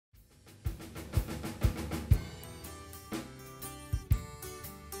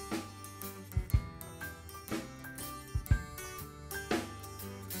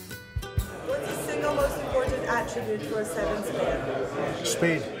attribute for a sevens player?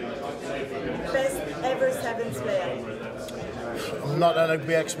 Speed. Best ever sevens player? I'm not a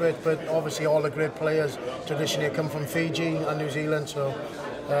rugby expert, but obviously all the great players traditionally come from Fiji and New Zealand, so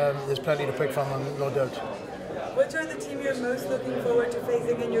there's plenty to pick from, no doubt. Which are the team you're most looking forward to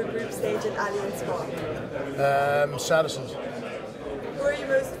facing in your group stage at Allianz Park? Saracens. Who are you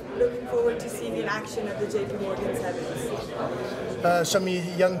most looking forward to seeing in action at the JP Morgan Sevens? Some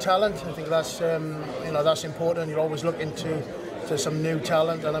young talent. I think that's that's important. You're always looking to some new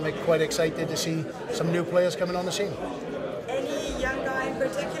talent, and I'm quite excited to see some new players coming on the scene. Any young guy in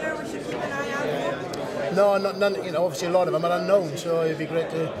particular we should keep an eye out for? No, none. Obviously a lot of them are unknown, so it'd be great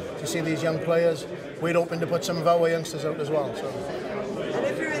to see these young players. We're hoping to put some of our youngsters out as well. So. And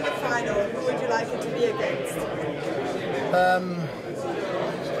if you're in the final, who would you like it to be against?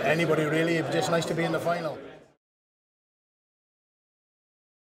 Anybody really. It's just nice to be in the final.